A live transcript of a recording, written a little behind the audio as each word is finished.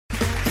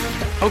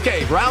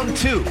Okay, round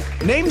two.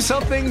 Name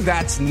something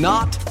that's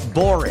not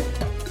boring.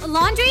 A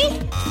laundry?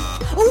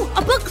 Ooh, a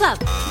book club.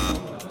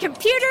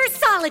 Computer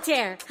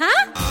solitaire,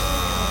 huh?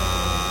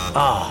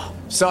 Ah,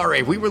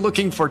 sorry, we were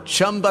looking for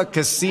Chumba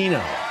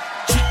Casino.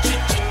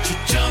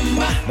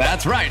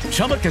 That's right,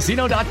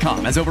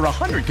 ChumbaCasino.com has over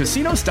 100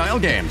 casino-style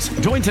games.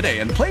 Join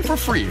today and play for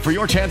free for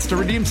your chance to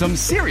redeem some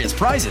serious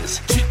prizes.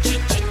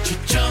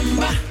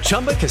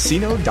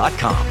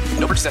 ChumbaCasino.com.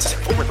 No purchase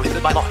necessary. Void where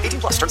prohibited by law.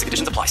 18 plus. Terms and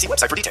conditions apply. See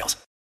website for details.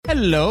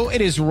 Hello,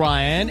 it is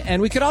Ryan,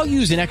 and we could all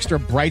use an extra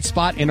bright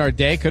spot in our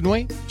day, couldn't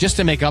we? Just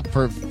to make up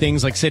for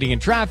things like sitting in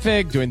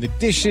traffic, doing the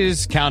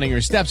dishes, counting your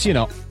steps, you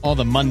know, all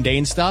the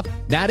mundane stuff.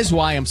 That is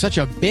why I'm such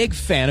a big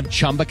fan of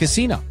Chumba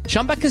Casino.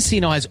 Chumba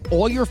Casino has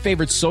all your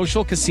favorite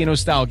social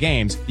casino-style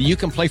games that you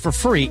can play for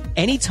free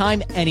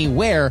anytime,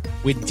 anywhere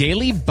with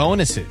daily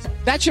bonuses.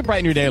 That should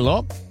brighten your day a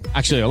little.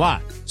 Actually, a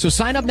lot. So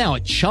sign up now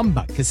at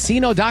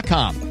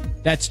ChumbaCasino.com.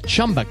 That's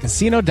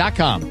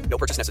ChumbaCasino.com. No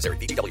purchase necessary.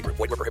 VGW Group.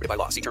 Void where prohibited by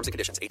law. See terms and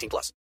conditions. 18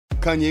 plus.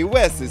 Kanye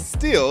West is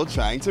still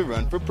trying to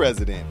run for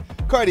president.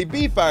 Cardi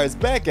B fires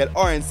back at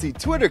RNC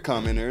Twitter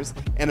commenters,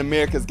 and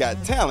America's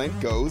Got Talent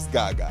goes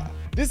gaga.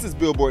 This is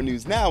Billboard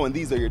News Now, and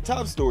these are your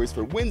top stories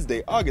for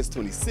Wednesday, August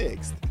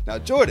 26th. Now,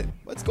 Jordan,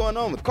 what's going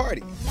on with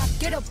Cardi? Now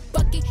get a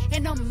bucket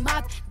and a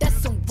mop, that's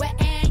some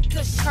wet and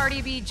cush.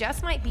 Cardi B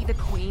just might be the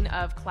queen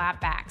of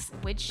clapbacks,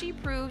 which she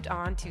proved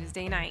on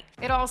Tuesday night.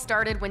 It all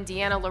started when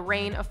Deanna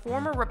Lorraine, a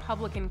former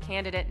Republican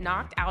candidate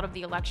knocked out of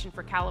the election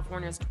for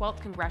California's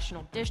 12th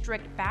congressional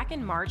district back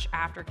in March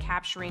after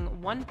capturing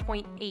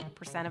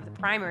 1.8% of the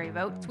primary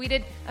vote,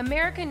 tweeted,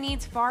 "America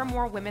needs far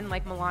more women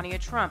like Melania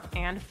Trump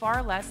and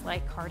far less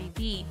like Cardi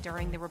B,"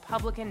 during the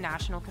Republican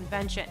National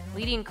Convention,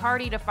 leading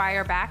Cardi to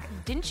fire back,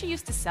 "Didn't you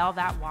used to sell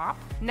that WAP?"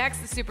 Next,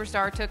 the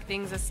superstar took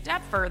things a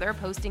step further,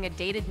 posting a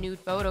dated nude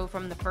photo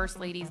from the First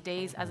Lady's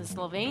days as a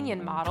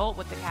Slovenian model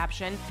with the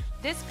caption,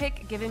 "This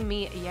pic giving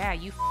me, yeah,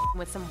 you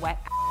with some wet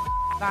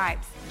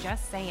vibes,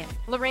 just saying."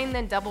 Lorraine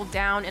then doubled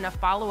down in a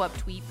follow-up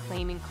tweet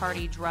claiming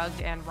Cardi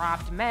drugged and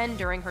robbed men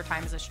during her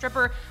time as a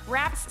stripper,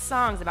 raps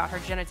songs about her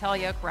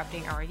genitalia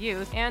corrupting our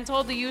youth, and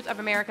told the youth of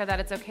America that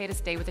it's okay to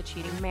stay with a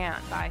cheating man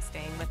by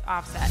staying with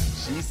Offset.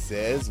 She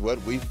says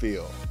what we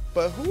feel.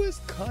 But who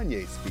is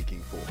Kanye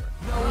speaking for?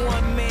 No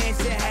one man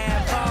should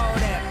have all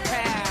that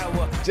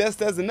power.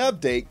 Just as an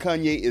update,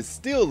 Kanye is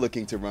still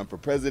looking to run for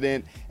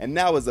president and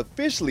now is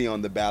officially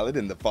on the ballot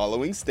in the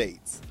following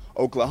states: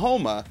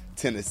 Oklahoma,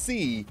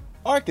 Tennessee,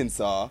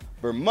 Arkansas,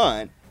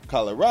 Vermont,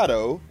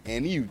 Colorado,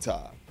 and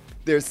Utah.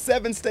 There's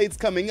 7 states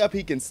coming up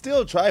he can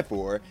still try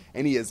for,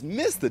 and he has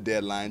missed the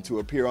deadline to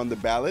appear on the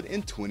ballot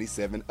in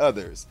 27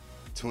 others.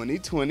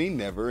 2020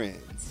 never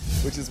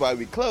ends. Which is why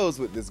we close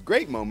with this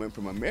great moment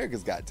from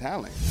America's Got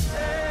Talent.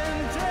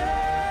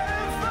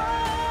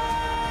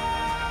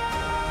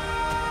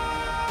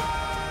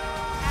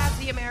 As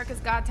the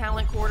America's Got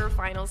Talent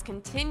quarterfinals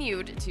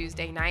continued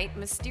Tuesday night,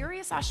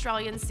 mysterious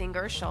Australian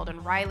singer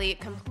Sheldon Riley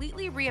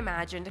completely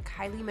reimagined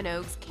Kylie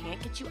Minogue's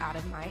 "Can't Get You Out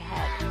of My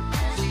Head."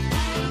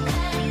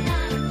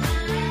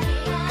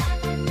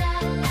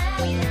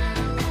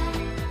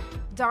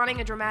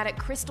 Donning a dramatic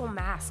crystal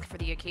mask for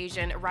the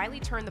occasion, Riley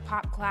turned the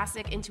pop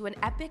classic into an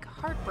epic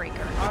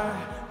heartbreaker. I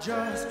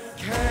just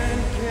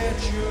can't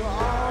get you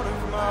out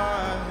of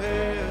my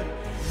head.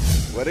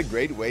 What a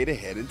great way to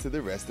head into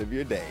the rest of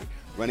your day.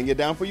 Running it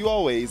down for you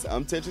always,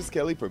 I'm Tetris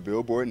Kelly for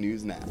Billboard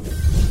News Now.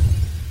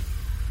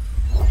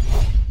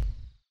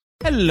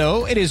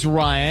 Hello, it is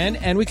Ryan,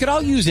 and we could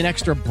all use an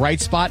extra bright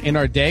spot in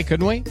our day,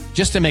 couldn't we?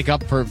 Just to make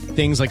up for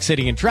things like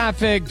sitting in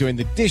traffic, doing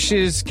the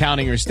dishes,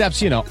 counting your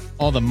steps, you know,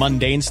 all the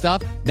mundane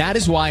stuff. That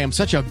is why I'm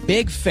such a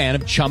big fan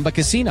of Chumba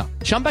Casino.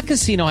 Chumba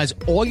Casino has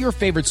all your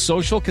favorite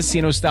social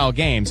casino-style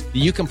games that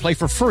you can play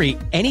for free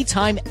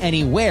anytime,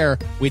 anywhere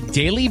with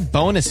daily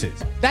bonuses.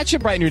 That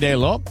should brighten your day a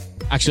little.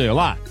 Actually, a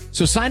lot.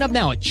 So sign up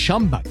now at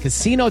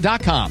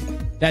ChumbaCasino.com.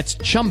 That's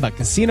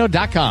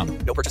ChumbaCasino.com.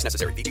 No purchase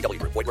necessary. VGW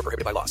Group. Void where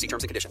prohibited by law. See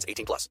terms and conditions.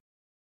 18 plus.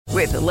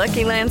 With the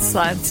Lucky Land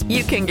Slots,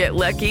 you can get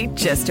lucky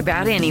just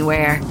about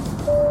anywhere.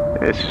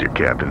 This is your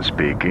captain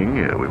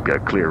speaking. We've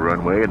got clear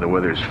runway and the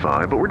weather's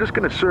fine, but we're just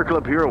going to circle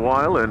up here a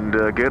while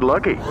and get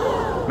lucky.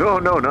 No,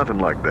 nothing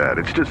like that.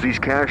 It's just these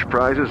cash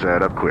prizes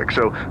add up quick.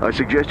 So I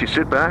suggest you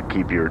sit back,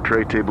 keep your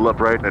tray table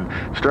upright, and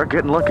start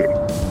getting lucky.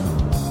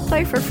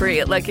 Play for free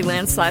at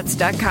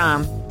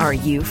LuckyLandSlots.com. Are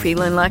you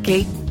feeling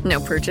lucky? No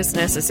purchase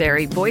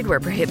necessary. Void where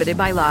prohibited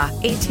by law.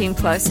 18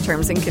 plus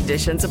terms and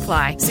conditions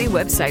apply. See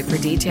website for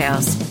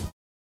details.